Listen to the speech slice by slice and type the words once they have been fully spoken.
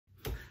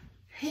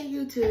Hey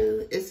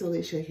YouTube, it's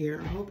Alicia here.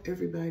 I hope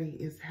everybody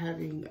is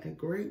having a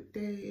great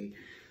day.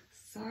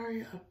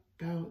 Sorry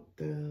about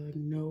the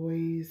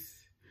noise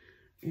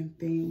and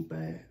thing,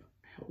 but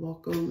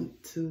welcome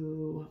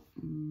to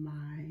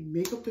my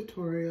makeup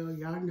tutorial.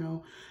 Y'all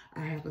know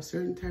I have a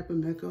certain type of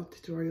makeup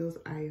tutorials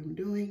I am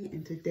doing,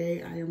 and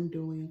today I am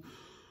doing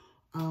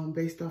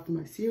based off of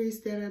my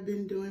series that I've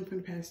been doing for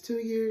the past 2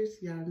 years.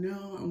 Y'all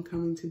know I'm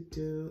coming to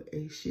do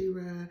a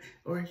She-Ra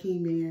or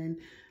He-Man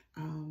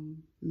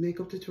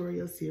makeup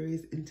tutorial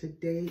series, and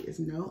today is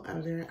no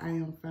other. I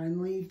am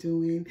finally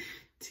doing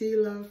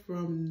Teela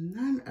from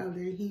none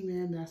other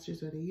He-Man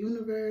Masters of the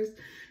Universe.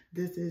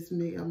 This is a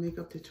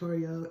makeup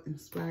tutorial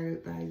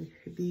inspired by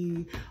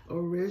the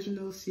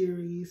original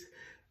series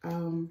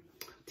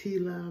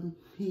Teela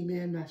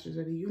He-Man Masters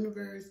of the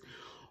Universe,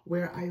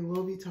 where I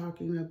will be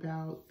talking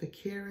about the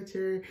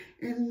character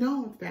and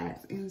known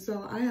facts. And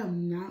so I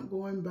am not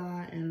going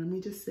by, and let me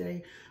just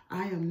say,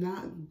 I am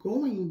not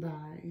going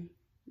by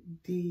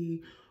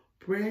the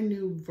brand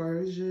new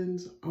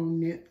versions on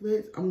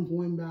Netflix. I'm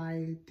going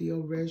by the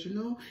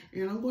original,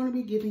 and I'm going to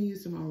be giving you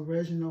some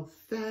original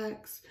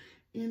facts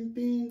and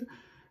things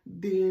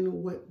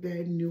than what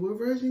that newer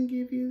version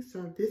give you.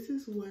 So this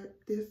is what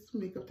this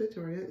makeup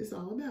tutorial is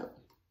all about.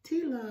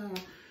 Teela.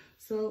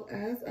 So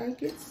as I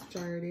get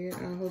started,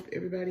 I hope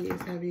everybody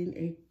is having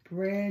a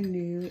brand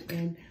new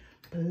and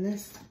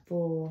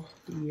blissful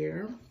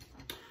year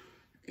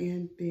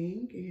and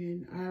thing.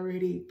 And I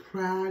already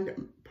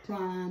primed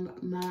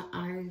my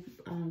eyes,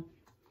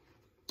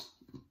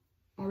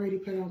 already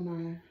put on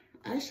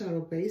my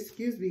eyeshadow base,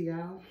 excuse me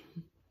y'all,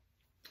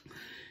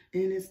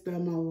 and it's the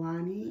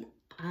Milani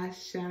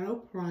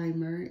eyeshadow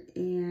primer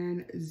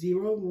and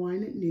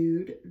 01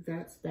 nude.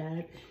 That's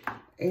that.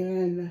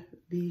 And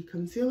the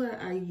concealer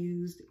I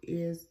used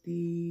is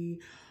the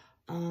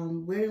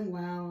Wet n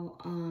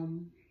Wild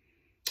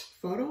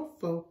Photo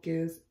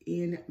Focus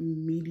in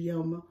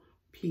medium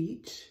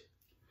peach.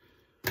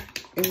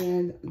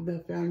 And the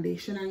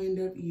foundation I end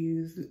up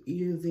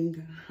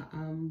using,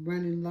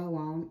 running low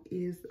on,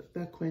 is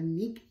the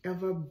Clinique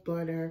Ever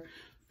Butter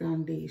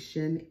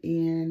foundation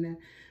in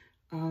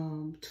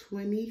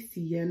 20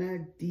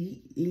 Sienna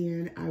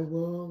DN. I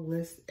will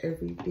list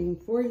everything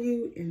for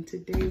you. And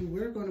today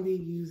we're going to be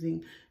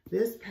using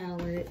this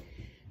palette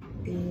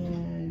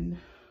and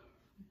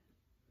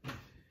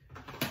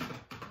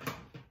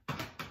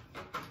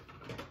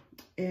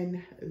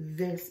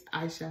this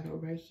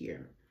eyeshadow right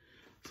here.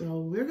 So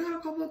we've got a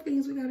couple of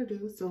things we got to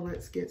do. So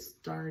let's get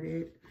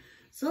started.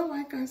 So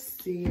like I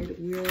said,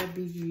 we'll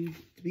be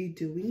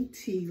doing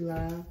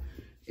Teela.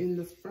 In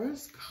the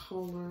first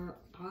color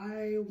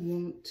I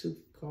want to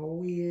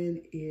go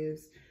in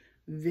is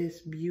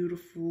this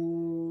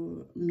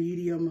beautiful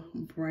medium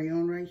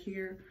brown right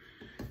here.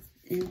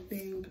 And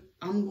thing,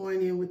 I'm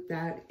going in with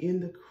that in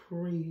the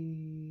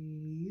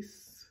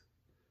crease.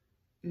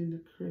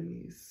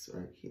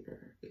 Right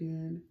here.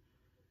 And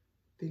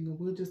thing,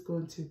 we're just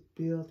going to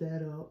build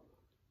that up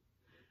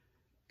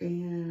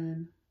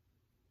and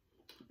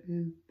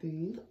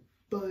thing.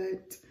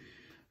 But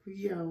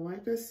yeah,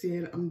 like I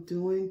said, I'm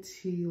doing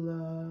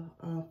Teela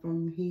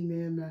from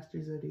He-Man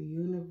Masters of the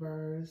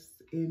Universe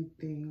and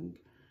thing,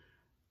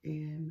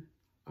 and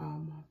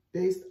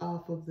based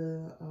off of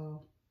the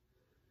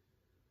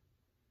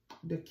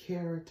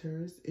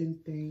characters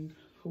and thing,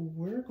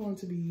 we're going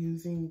to be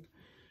using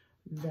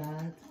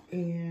that.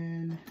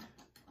 And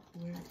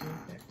where is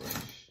that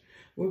brush?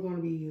 We're going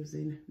to be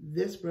using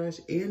this brush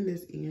and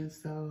this end.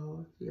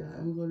 So yeah,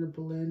 I'm going to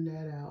blend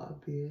that out a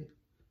bit.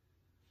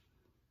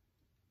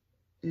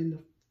 In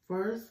the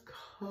first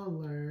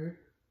color,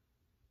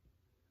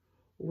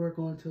 we're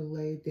going to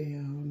lay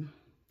down,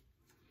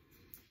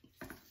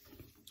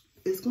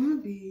 it's going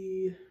to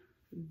be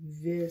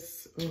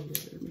this, oh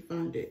yeah, let me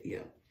find it,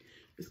 yeah.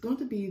 It's going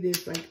to be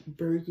this like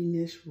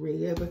burgundish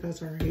red, because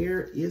her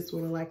hair is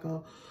sort of like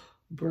a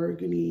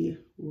burgundy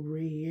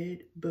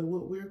red. But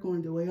what we're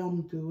going, the way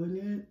I'm doing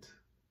it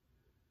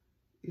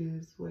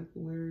is like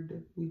where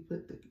we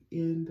put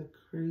in the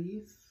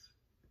crease.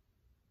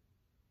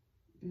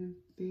 And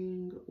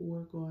then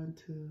we're going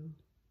to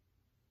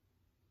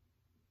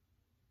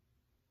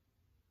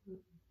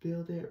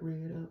build that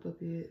red up a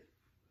bit.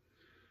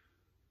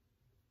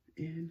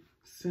 And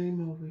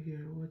same over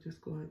here. We're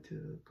just going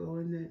to go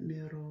in that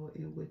middle,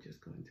 and we're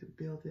just going to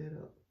build that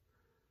up.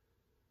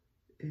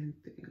 And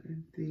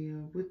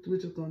then we're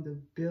just going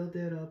to build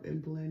that up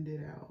and blend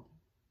it out.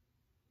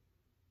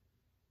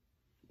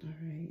 All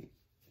right.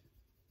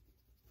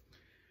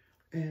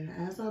 And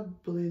as I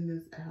blend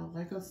this out,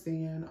 like I'm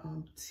saying,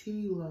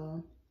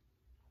 Teela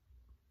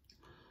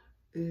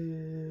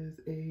is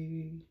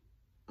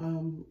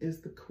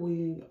the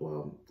queen,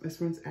 well, it's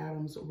Prince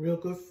Adam's real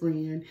good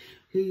friend.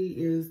 He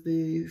is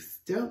the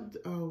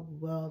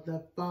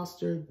the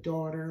foster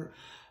daughter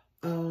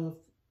of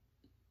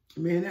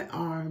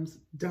Man-at-Arms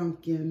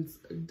Duncan's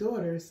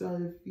daughter. So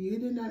if you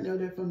did not know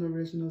that from the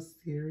original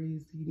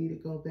series, you need to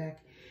go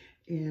back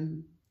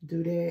and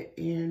do that.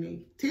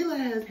 And Teela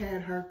has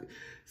had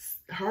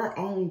her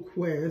own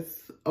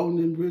quest on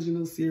the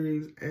original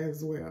series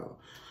as well.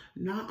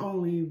 Not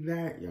only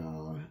that,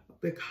 y'all,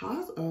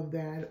 because of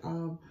that,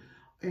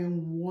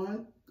 and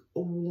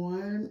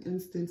one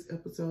instance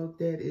episode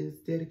that is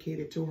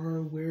dedicated to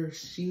her where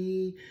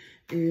she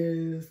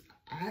is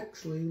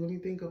actually, let me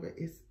think of it,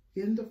 it's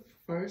in the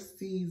first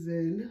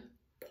season.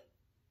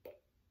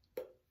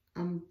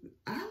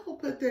 I will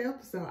put the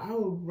episode, I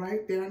will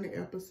write down the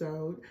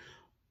episode,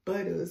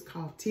 but it was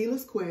called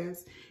Teela's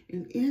Quest.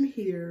 And in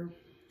here,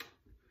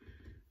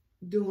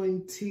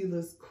 doing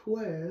Teela's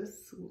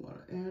Quest, we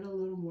want to add a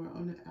little more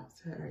on the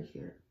outside right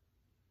here.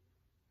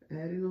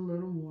 Add in a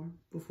little more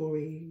before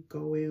we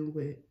go in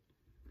with,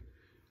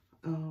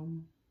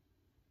 and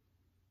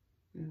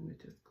we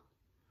just,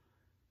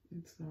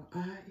 and so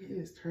it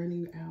is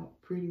turning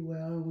out pretty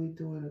well, and we're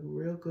doing a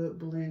real good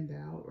blend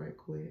out right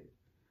quick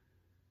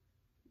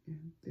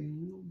and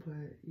thing,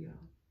 but yeah,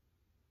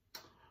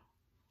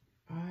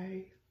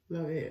 I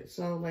love it.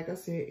 So like I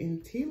said,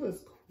 in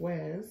Teela's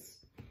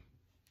Quest,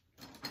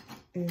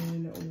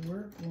 and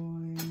we're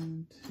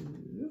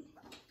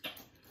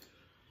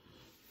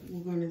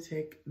going to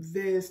take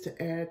this to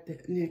add the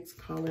next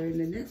color. And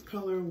the next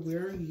color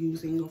we're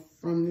using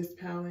from this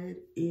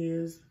palette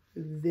is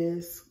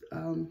this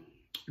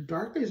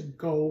darkest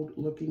gold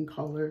looking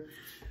color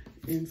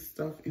and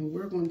stuff. And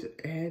we're going to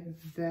add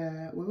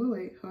that.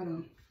 Wait, hold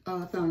on.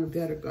 I found a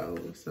better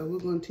gold. So we're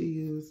going to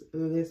use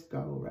this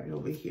gold right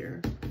over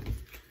here.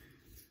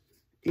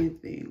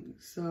 And thing.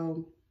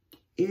 So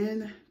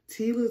in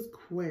Teela's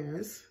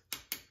Quest,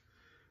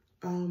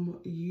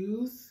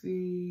 you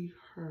see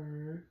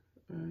her.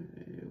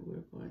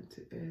 We're going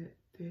to add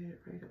that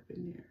right up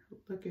in there.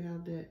 Look at how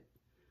that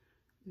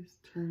is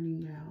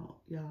turning out,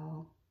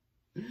 y'all.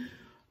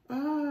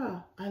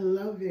 Ah, I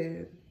love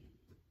it.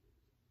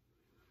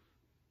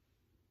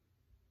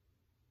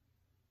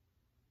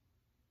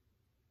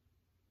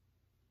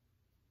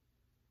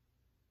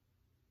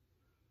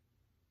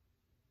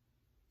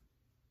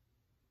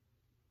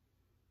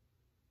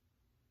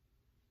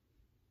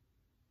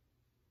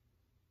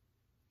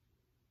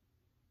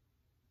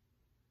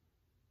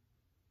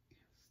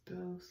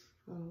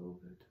 So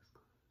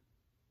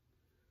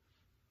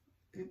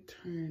it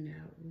turned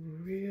out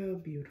real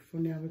beautiful.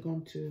 Now we're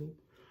going to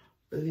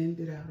blend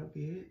it out a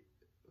bit.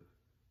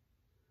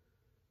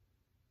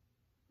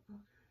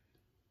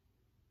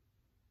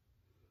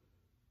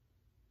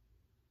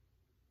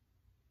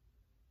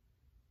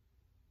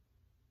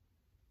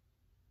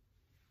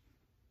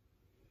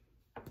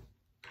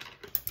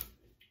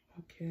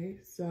 Okay,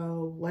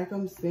 so like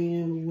I'm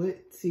saying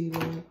with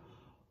Teela,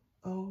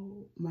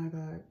 oh my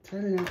God,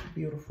 turning out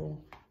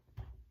beautiful.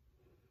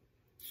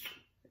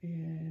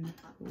 And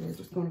we're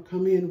just gonna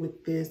come in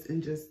with this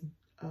and just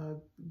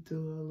do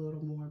a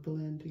little more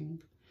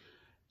blending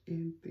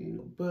and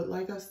thing. But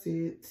like I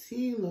said,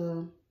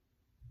 Teela,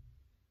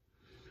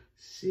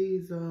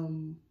 she's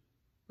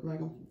like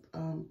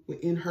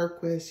in her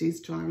quest,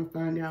 she's trying to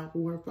find out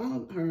who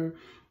her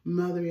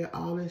mother is.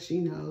 All that she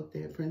knows,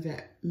 that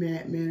Princess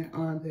Man at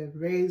Arms that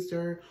raised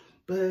her,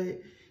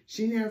 but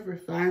she never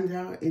finds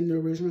out in the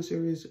original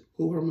series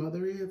who her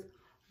mother is.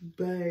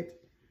 But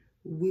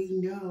we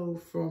know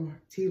from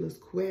Teela's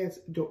Quest,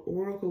 the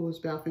Oracle was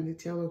about to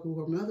tell her who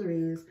her mother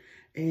is,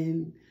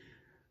 and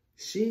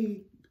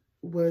she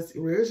was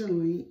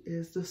originally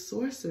the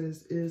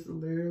sorceress, is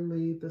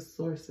literally the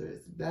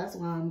sorceress. That's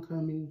why I'm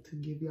coming to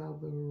give y'all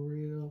the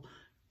real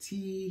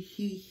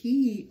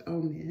tea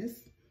on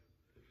this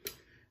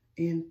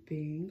and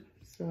thing.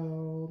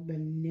 So the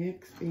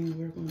next thing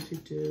we're going to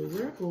do,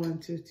 we're going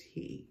to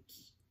take,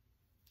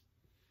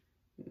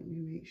 let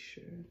me make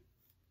sure.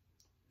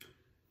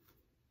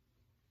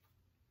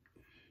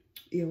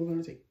 Yeah, we're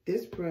going to take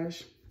this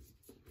brush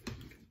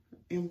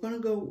and we're going to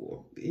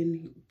go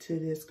into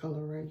this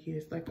color right here.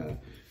 It's like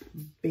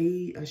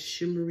a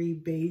shimmery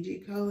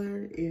beigey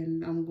color,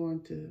 and I'm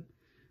going to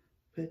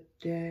put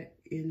that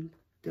in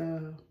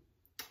the,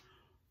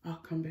 I'll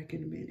come back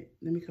in a minute.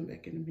 Let me come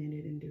back in a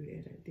minute and do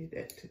that. I did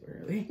that too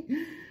early.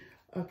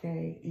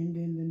 Okay, and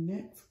then the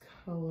next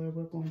color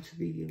we're going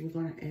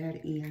to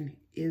add in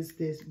is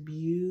this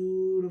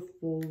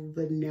beautiful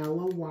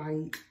vanilla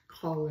white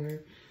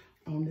color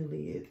on the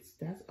lids.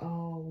 That's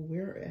all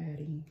we're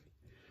adding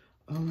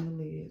on the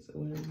lids.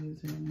 We're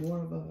using more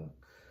of a,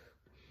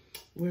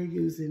 we're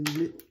using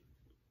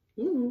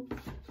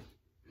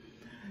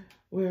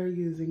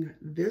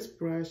this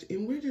brush,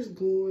 and we're just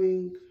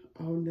going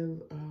on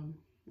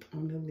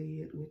the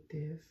lid with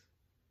this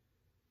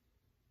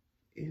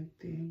and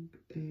thing,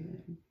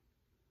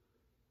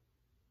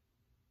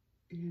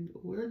 and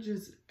we're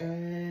just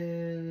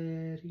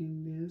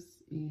adding this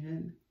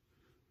in.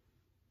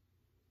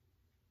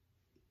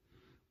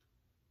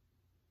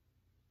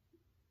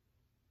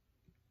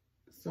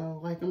 So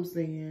like I'm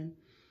saying,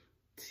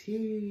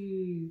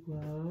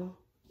 Teela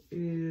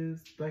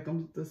is like,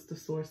 I'm just the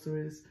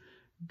sorceress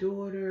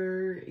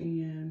daughter,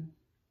 and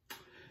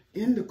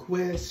in the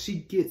quest she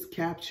gets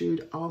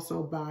captured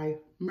also by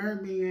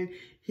Merman.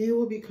 He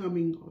will be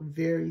coming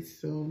very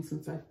soon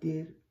since I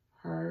did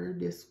her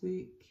this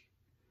week.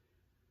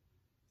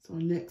 So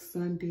next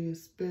Sunday,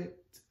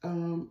 expect,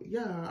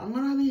 yeah, I'm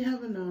gonna be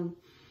having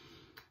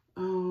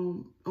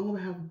I'm gonna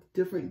have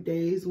different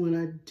days when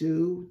I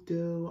do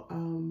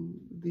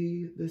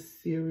the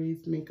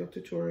series makeup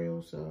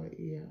tutorial. So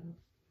yeah,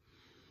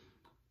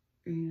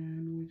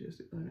 and we're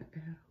just gonna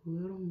add a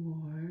little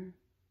more.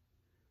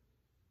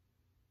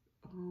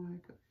 Oh my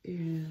god,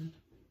 and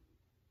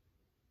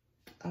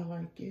I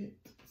like it.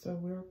 So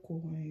we're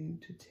going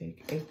to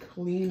take a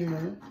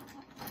cleaner.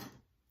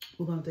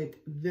 We're gonna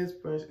take this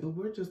brush and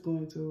we're just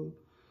going to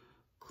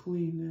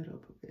clean it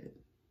up a bit.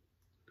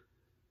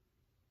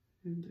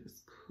 And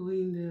just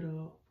clean it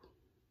up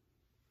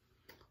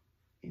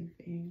and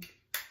things.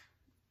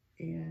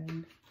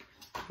 And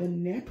the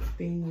next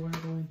thing we're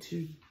going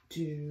to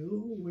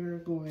do, we're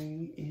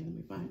going, and let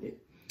me find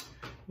it.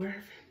 We're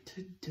going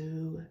to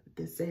do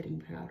the setting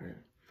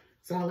powder.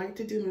 So I like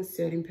to do my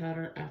setting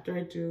powder after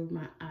I do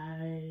my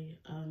eye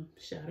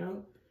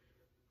shadow.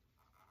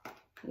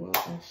 Well,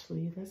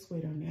 actually, let's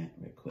wait on that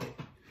real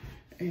quick.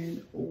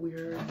 And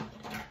we're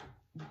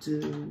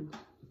do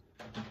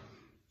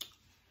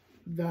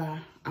the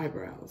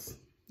eyebrows.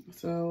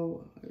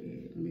 So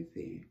let me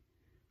see.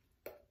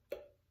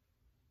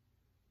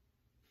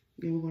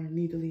 Then we're gonna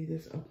need to leave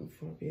this open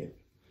for a bit.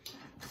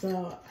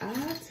 So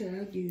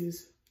I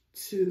use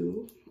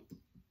 2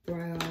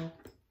 brow,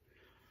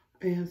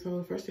 and so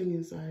the first thing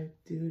is I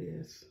do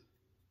this.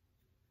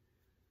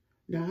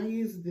 Now I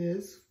use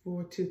this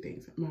for 2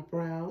 things: my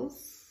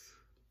brows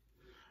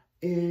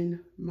and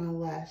my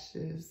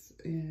lashes,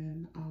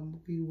 and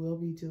we will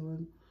be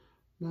doing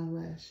my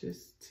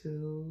lashes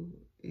too.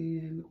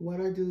 And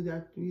what I do,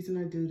 the reason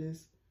I do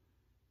this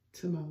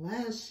to my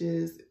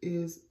lashes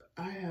is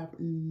I have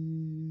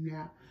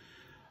now,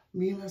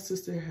 me and my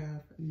sister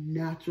have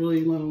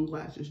naturally long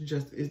lashes.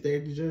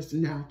 They're just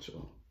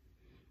natural,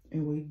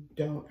 and we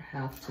don't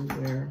have to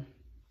wear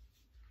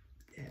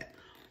that.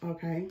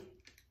 Okay.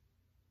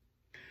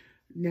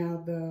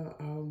 Now the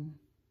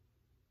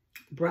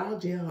brow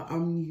gel I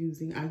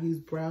use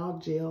brow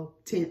gel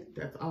tint.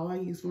 That's all I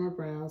use for my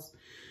brows.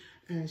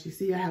 As you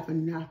see, I have a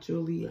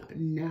natural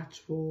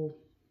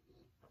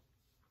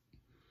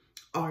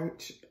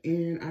arch,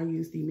 and I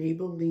use the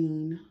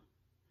Maybelline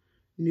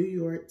New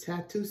York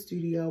Tattoo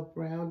Studio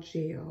Brow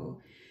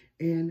Gel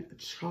in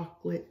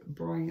chocolate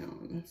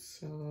brown.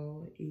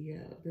 So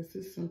yeah, this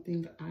is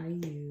something I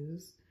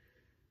use,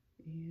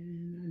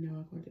 and I know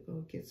I'm going to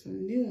go get a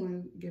new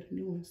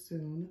one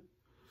soon.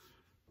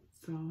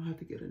 So I'll have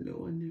to get a new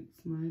one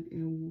next month,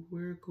 and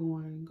we're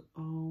going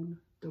on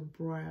the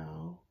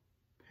brow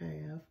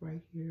path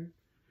right here,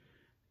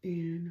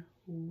 and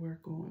we're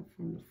going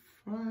from the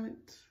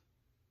front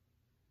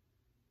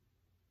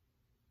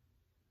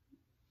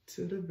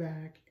to the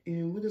back,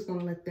 and we're just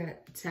gonna let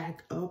that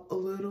tack up a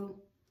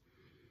little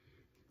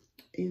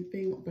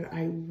anything, but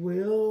I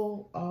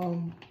will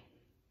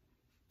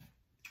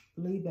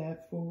leave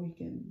that before we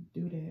can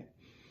do that.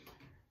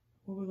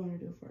 What we're gonna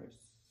do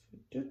first.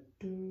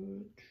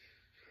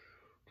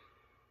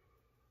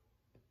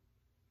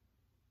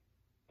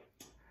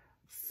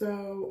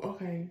 So,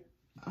 okay,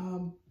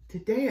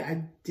 today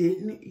I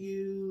didn't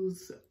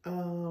use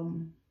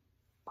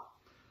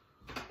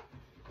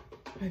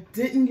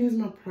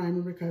my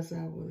primer because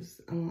I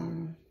was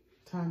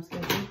time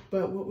schedule.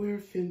 But what we're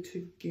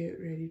finna get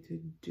ready to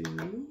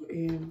do,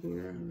 and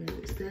we're gonna let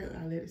it set.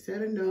 I let it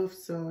set enough,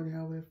 so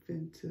now we're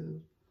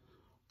finna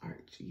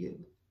arch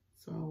you.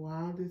 So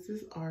while this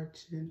is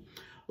arching,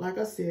 like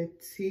I said,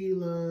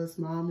 Teela's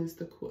mom is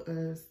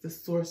the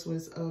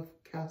sorceress of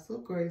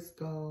Castle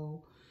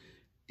Greyskull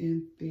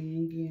and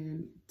thing,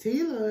 and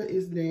Teela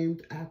is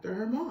named after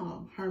her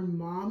mom. Her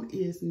mom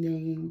is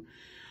named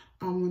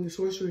when the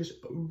sorceress,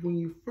 when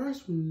you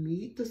first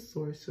meet the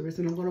sorceress,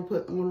 and I'm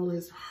gonna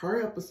list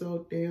her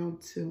episode down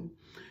too,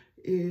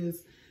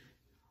 is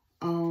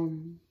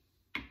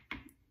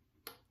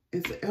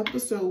it's an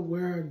episode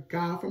where a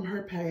guy from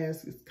her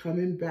past is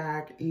coming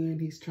back,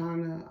 and he's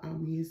trying to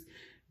he's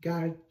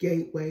got a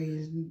gateway,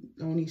 and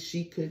only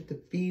she could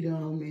defeat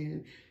him,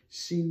 and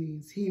she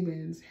needs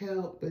humans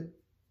help, but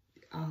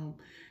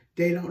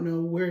they don't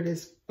know where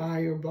this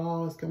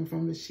fireball is coming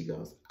from. And she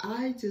goes,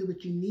 I do,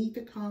 but you need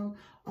to come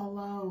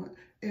alone.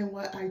 And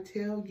what I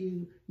tell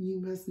you, you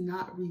must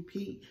not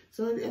repeat.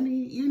 So, I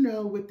mean, you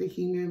know, with the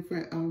He-Man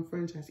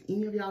franchise,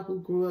 any of y'all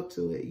who grew up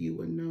to it, you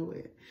would know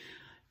it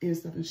and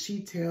stuff. And she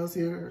tells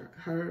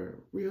her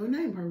real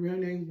name. Her real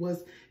name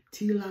was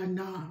Teela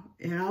Na.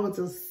 And I was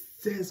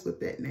obsessed with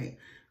that name,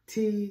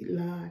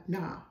 Teela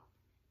Na.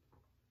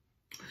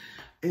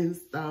 And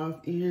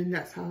stuff, and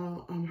that's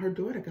how her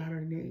daughter got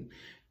her name.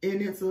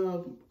 And it's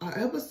a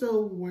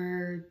episode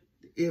where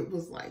it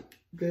was like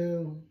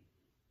the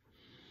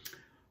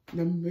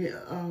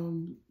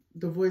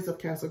voice of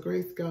Castle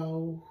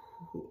Greyskull,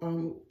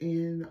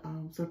 and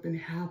something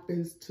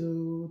happens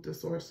to the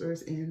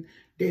sorcerers, and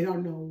they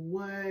don't know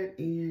what,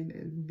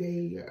 and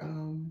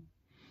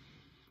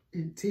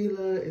And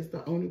Teela is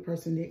the only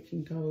person that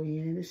can go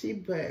in. And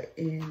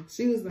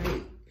she was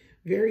like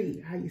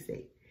very, how you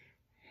say,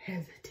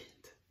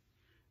 hesitant.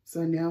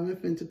 So now I'm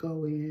going to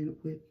go in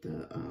with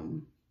the,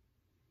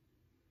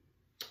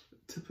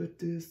 to put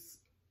this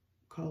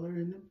color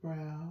in the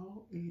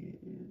brow. And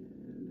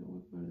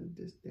we're going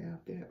to just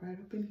dab that right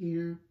up in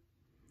here.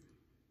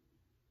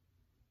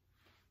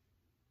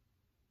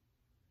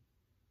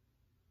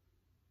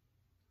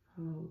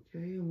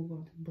 Okay, and we're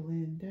going to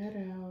blend that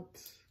out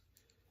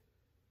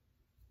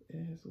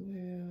as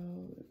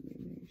well. Let me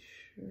make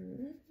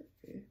sure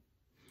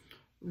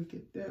we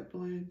get that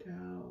blend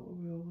out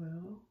real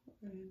well.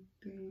 And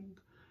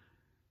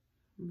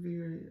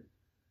then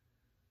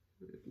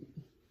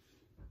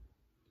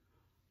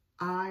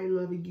I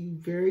love it. You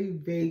very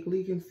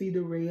vaguely can see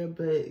the red,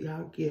 but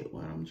y'all get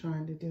what I'm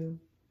trying to do.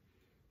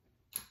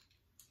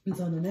 And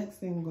so the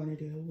next thing we're going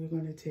to do, we're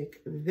going to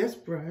take this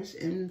brush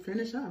and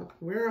finish up.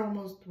 We're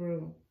almost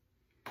through.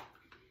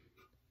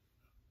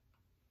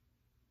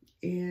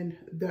 And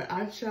the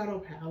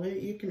eyeshadow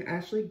palette, you can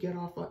actually get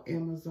off of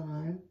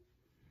Amazon.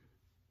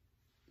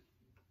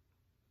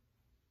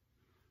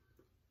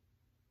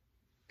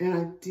 And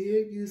I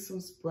did use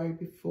some spray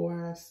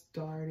before I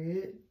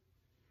started.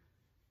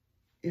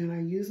 And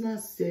I used my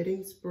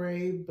setting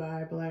spray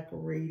by Black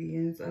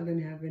Radiance. I've been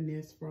having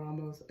this for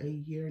almost a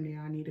year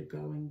now. I need to go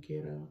and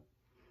get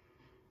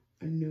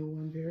a new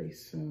one very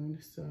soon.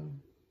 So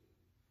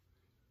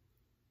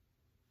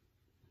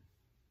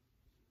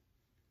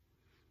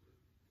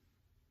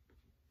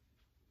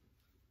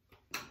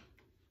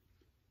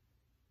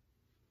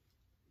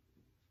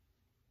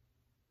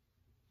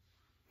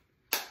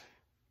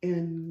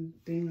and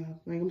then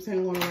like I'm saying,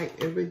 I'm gonna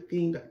write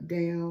everything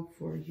down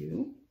for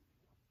you.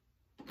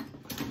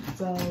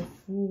 So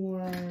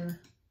for,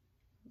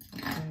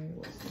 okay,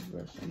 what's the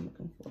brush I'm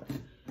looking for?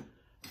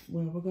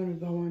 Well, we're going to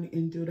go on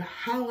and do the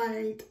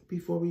highlight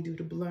before we do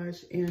the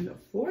blush. And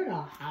for the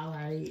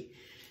highlight,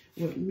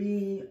 with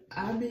me,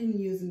 I've been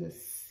using the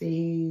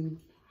same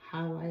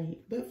highlight.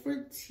 But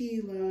for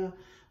Teela,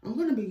 I'm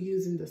going to be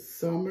using the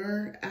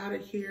Summer out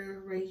of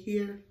here, right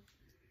here.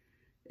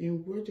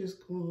 And we're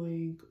just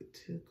going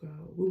to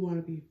go. We want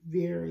to be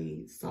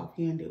very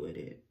soft-handed with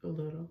it a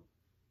little.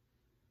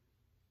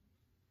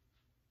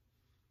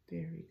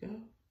 There we go.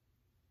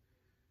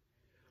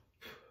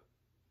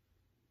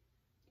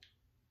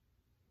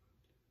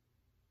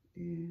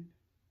 And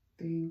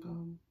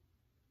then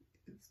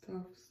it's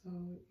tough, so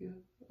yeah,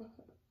 I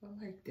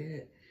like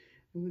that.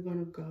 And we're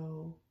gonna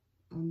go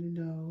on the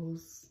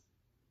nose,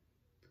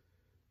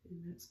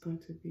 and that's going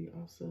to be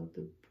also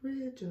the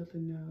bridge of the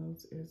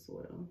nose as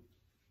well.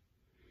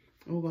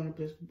 And we're gonna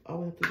just, all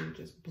we have to do is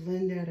just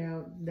blend that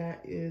out.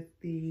 That is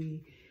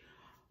the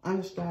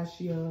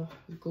Anastasia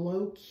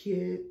Glow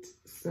Kit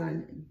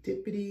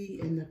Serendipity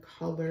in the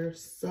color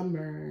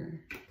Summer.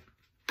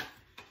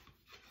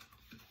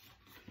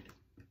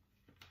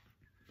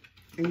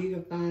 And you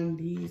can find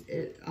these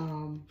at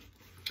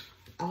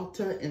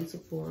Ulta and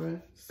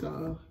Sephora.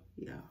 So,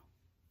 yeah.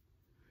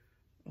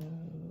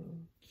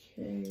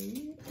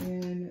 Okay.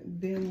 And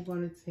then we're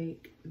going to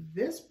take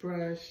this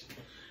brush.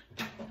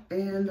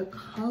 And the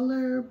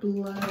color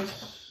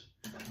blush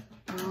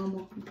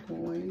I'm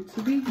going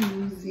to be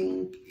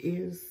using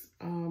is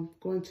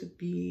going to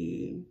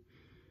be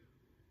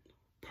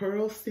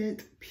Pearl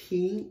Scent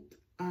Pink.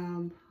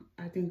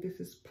 I think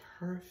this is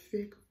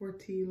perfect for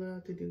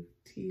Teela, to do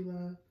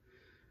Teela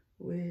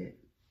with.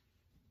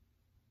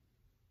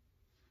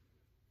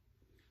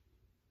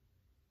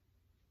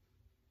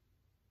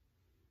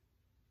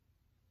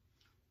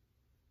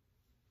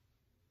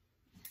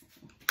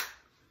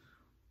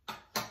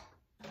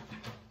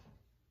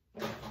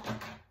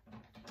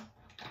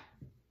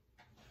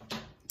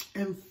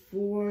 And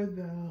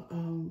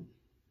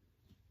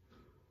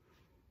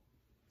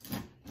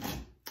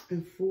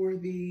for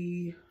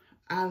the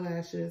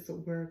eyelashes,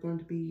 we're going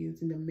to be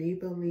using the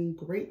Maybelline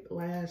Great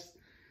Lash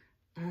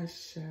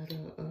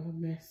Eyeshadow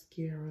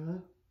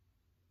Mascara.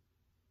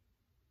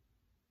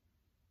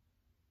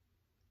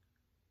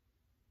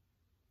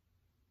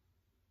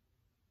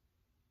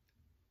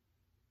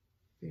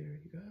 There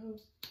he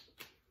goes.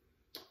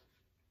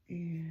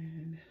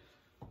 And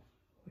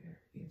where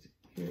is it?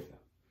 Here we go.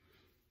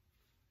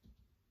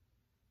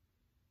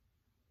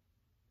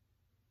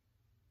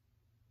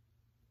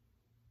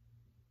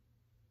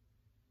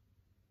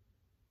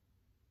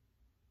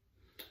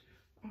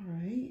 All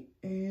right,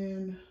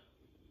 and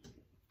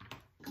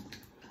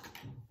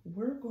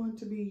we're going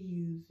to be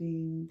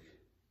using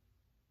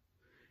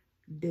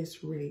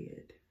this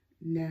red.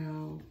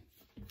 Now,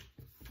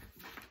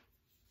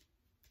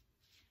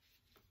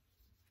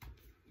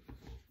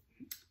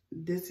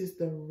 this is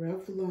the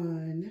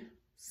Revlon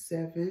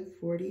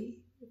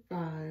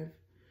 745,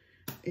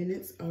 and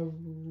it's a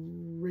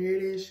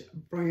reddish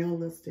brown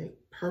lipstick,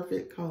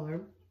 perfect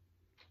color.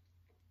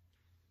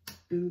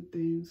 And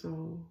then,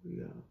 so,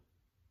 yeah.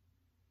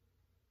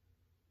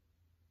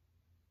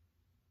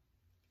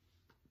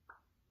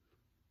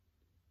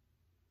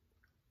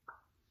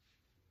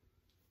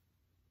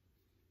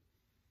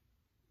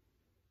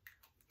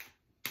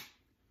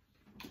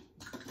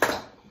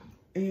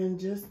 And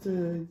just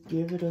to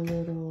give it a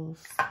little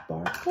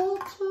sparkle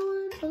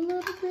to it a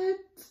little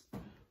bit.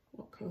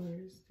 What color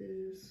is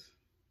this?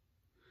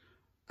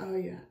 Oh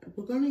yeah,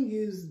 we're gonna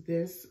use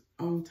this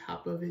on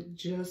top of it,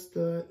 just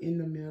in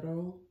the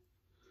middle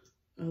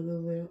of the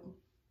lip.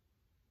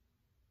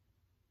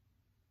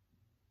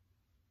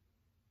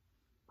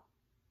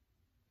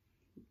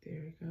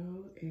 There we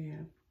go,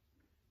 and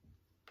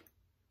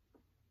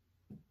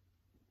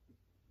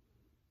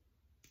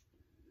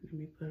let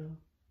me put a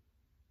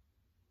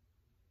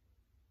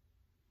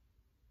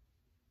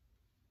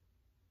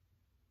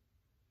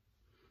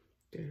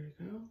there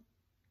we go.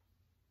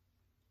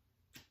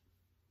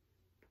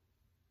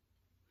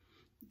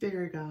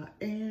 There we go.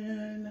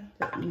 And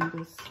let me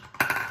just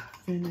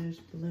finish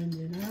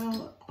blending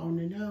out on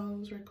the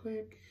nose real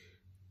quick.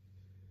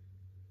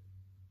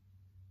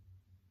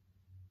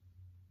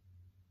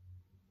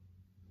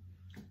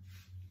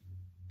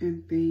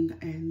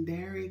 And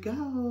there we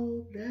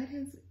go. That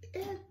is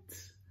it.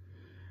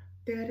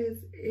 That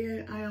is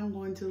it. I am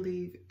going to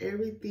leave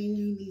everything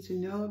you need to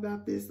know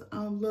about this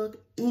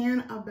look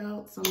and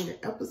about some of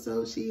the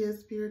episodes she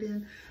has appeared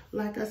in.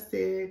 Like I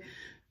said,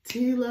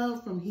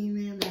 Teela from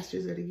He-Man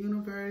Masters of the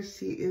Universe.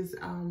 She is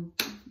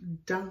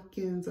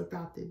Duncan's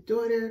adopted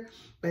daughter,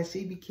 but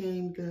she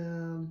became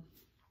the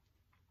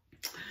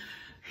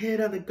head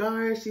of the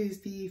guard. She's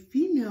the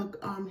female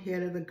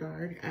head of the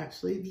guard,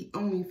 actually, the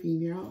only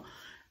female.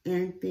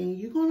 And then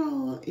you're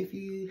gonna, if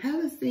you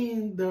haven't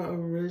seen the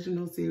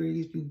original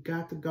series, you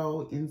got to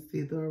go and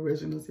see the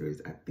original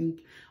series. I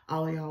think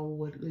all y'all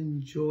would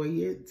enjoy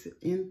it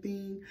and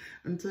thing.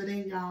 Until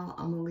then, y'all,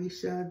 I'm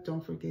Alicia.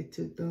 Don't forget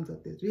to thumbs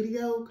up this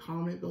video,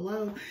 comment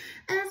below, and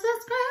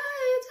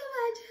subscribe to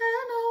my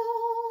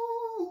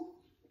channel.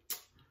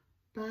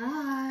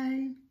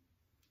 Bye.